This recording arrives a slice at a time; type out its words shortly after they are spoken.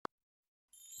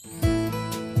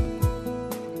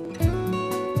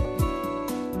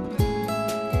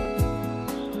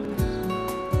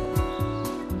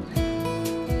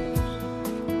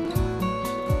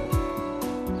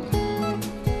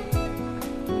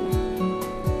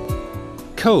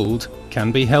cold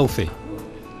can be healthy.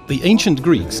 The ancient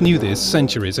Greeks knew this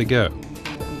centuries ago.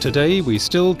 Today we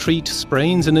still treat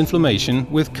sprains and inflammation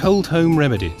with cold home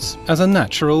remedies as a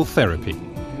natural therapy.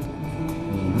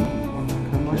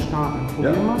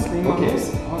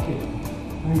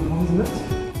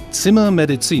 Zimmer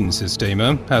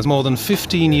Medizinsysteme has more than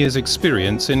 15 years'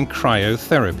 experience in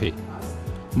cryotherapy.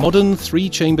 Modern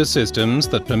three-chamber systems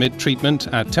that permit treatment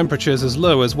at temperatures as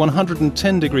low as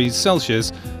 110 degrees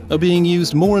Celsius are being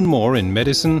used more and more in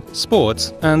medicine,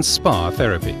 sports and spa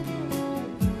therapy.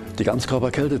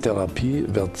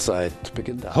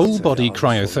 Whole body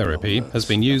cryotherapy has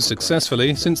been used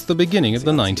successfully since the beginning of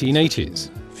the 1980s.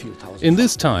 In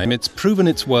this time, it's proven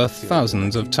its worth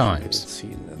thousands of times.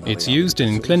 It's used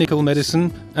in clinical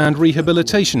medicine and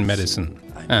rehabilitation medicine,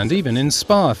 and even in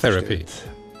spa therapy.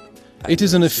 It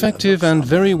is an effective and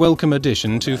very welcome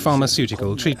addition to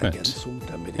pharmaceutical treatment.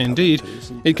 Indeed,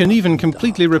 it can even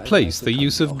completely replace the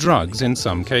use of drugs in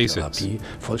some cases.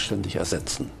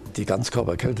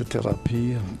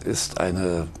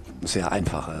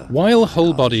 While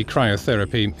whole body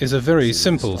cryotherapy is a very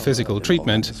simple physical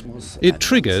treatment, it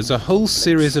triggers a whole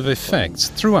series of effects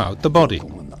throughout the body.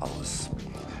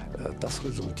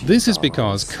 This is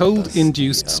because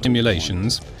cold-induced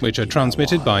stimulations, which are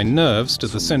transmitted by nerves to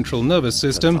the central nervous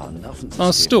system,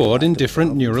 are stored in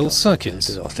different neural circuits.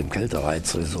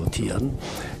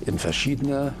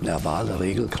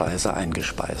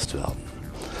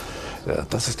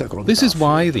 This is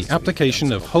why the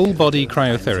application of whole-body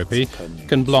cryotherapy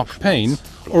can block pain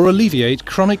or alleviate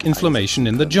chronic inflammation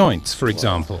in the joints, for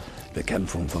example.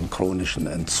 Bekämpfung von chronischen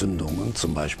Entzündungen,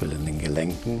 zum Beispiel in den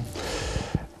Gelenken.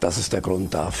 Das ist der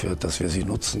Grund dafür, dass wir sie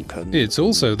nutzen können. It's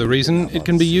also the reason it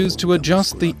can be used to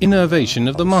adjust the innervation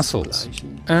of the muscles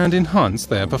and enhance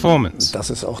their performance.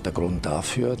 Das ist auch der Grund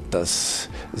dafür, dass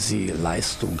sie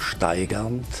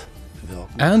leistungssteigernd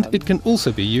wirken. And it can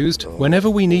also be used whenever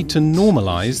we need to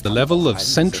normalize the level of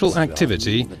central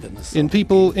activity in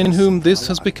people in whom this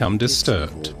has become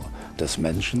disturbed. Des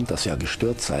Menschen, das ja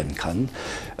gestört sein kann,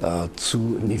 zu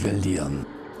nivellieren.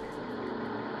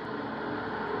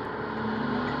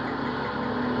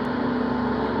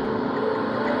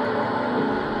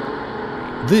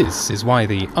 This is why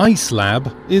the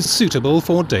IceLAB is suitable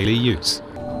for daily use.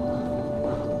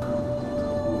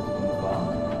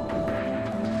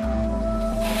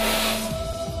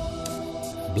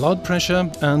 Blood pressure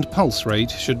and pulse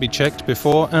rate should be checked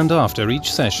before and after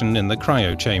each session in the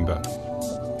cryo chamber.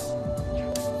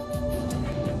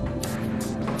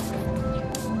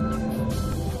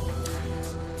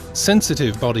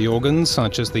 Sensitive body organs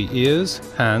such as the ears,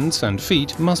 hands and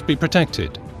feet must be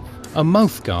protected. A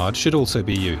mouth guard should also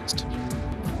be used.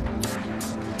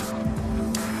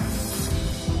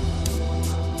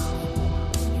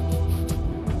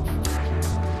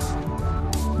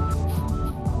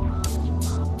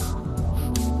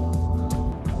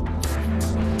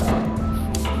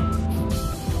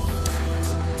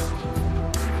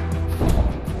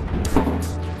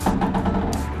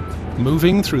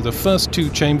 Moving through the first two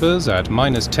chambers at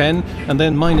 -10 and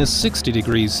then -60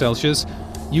 degrees Celsius,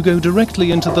 you go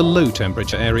directly into the low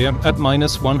temperature area at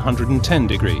 -110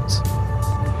 degrees.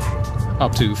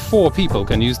 Up to 4 people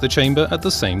can use the chamber at the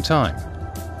same time.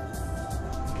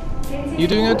 You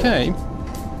doing okay?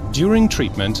 During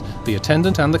treatment, the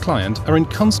attendant and the client are in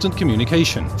constant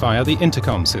communication via the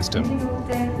intercom system.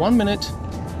 1 minute.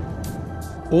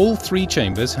 All 3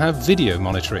 chambers have video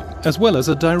monitoring, as well as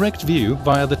a direct view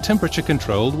via the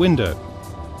temperature-controlled window.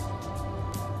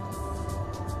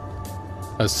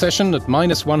 A session at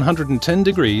 -110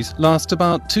 degrees lasts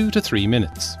about 2 to 3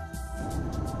 minutes.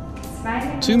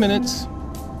 2 minutes.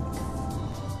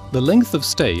 The length of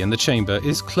stay in the chamber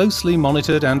is closely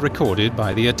monitored and recorded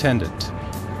by the attendant.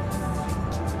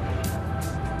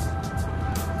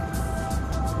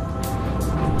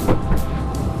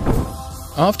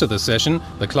 After the session,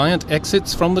 the client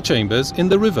exits from the chambers in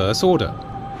the reverse order.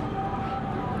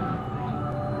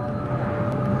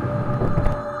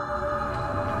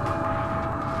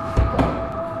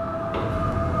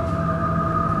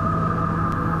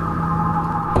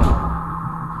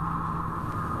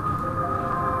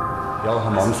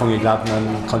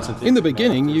 In the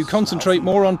beginning, you concentrate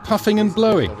more on puffing and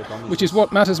blowing, which is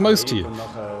what matters most to you.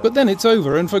 But then it's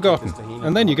over and forgotten.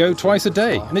 And then you go twice a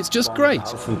day, and it's just great.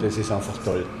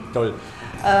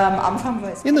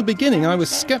 In the beginning, I was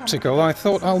skeptical. I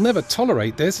thought, I'll never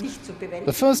tolerate this.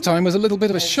 The first time was a little bit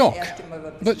of a shock.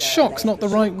 But shock's not the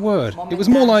right word. It was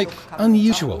more like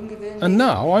unusual. And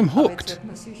now I'm hooked.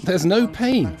 There's no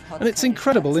pain, and it's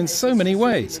incredible in so many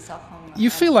ways. You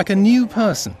feel like a new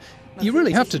person. You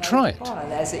really have to try it.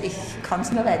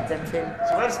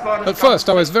 At first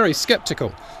I was very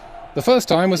skeptical. The first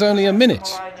time was only a minute,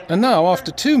 and now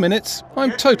after 2 minutes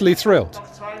I'm totally thrilled.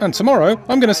 And tomorrow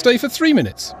I'm going to stay for 3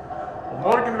 minutes.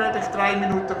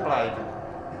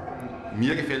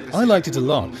 I liked it a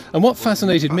lot, and what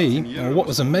fascinated me, or what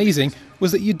was amazing,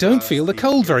 was that you don't feel the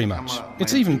cold very much.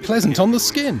 It's even pleasant on the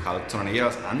skin.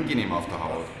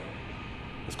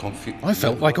 I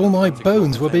felt like all my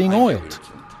bones were being oiled.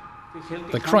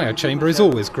 The cryo chamber is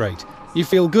always great. You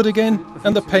feel good again,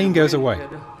 and the pain goes away.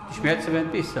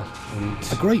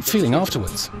 A great feeling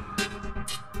afterwards.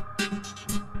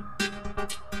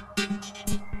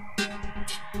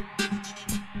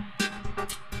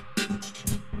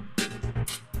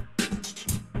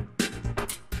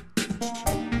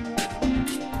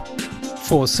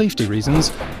 For safety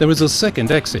reasons, there is a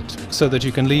second exit, so that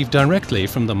you can leave directly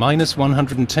from the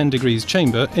 -110 degrees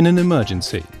chamber in an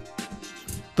emergency.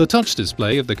 The touch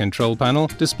display of the control panel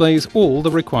displays all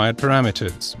the required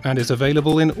parameters and is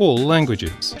available in all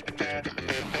languages.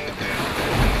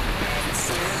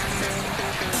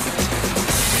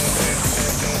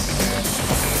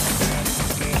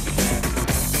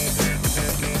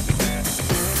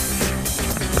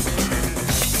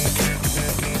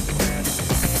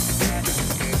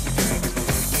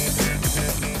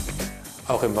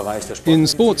 In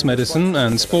sports medicine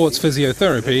and sports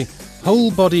physiotherapy,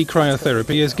 whole body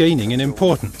cryotherapy is gaining in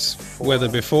importance, whether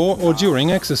before or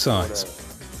during exercise.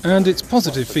 And its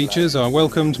positive features are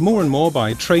welcomed more and more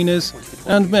by trainers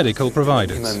and medical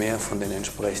providers.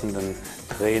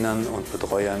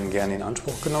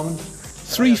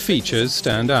 3 features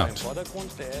stand out.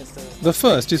 The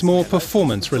first is more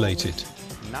performance related.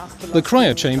 The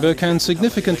cryochamber can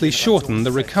significantly shorten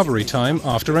the recovery time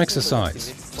after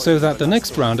exercise, so that the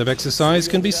next round of exercise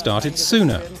can be started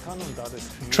sooner.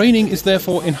 Training is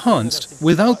therefore enhanced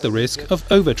without the risk of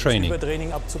overtraining.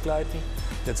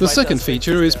 The second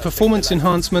feature is performance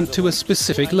enhancement to a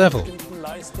specific level.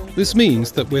 This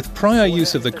means that with prior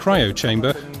use of the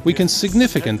cryochamber, we can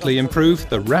significantly improve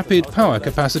the rapid power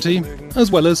capacity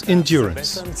as well as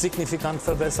endurance.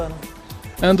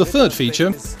 And the third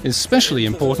feature, especially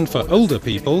important for older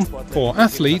people or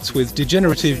athletes with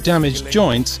degenerative damaged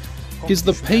joints, is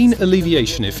the pain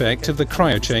alleviation effect of the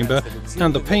cryochamber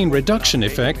and the pain reduction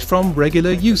effect from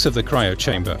regular use of the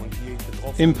cryochamber.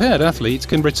 Impaired athletes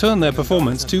can return their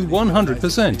performance to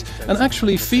 100% and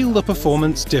actually feel the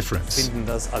performance difference.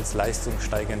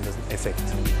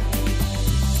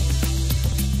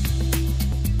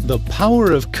 The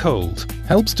power of cold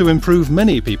helps to improve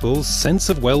many people's sense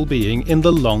of well-being in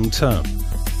the long term.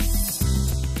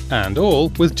 And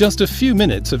all with just a few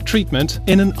minutes of treatment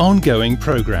in an ongoing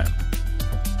program.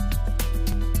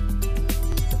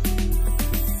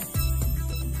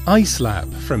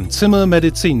 IceLAB from Zimmer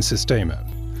Medizinsysteme,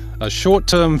 a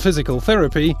short-term physical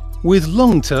therapy with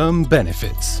long-term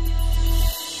benefits.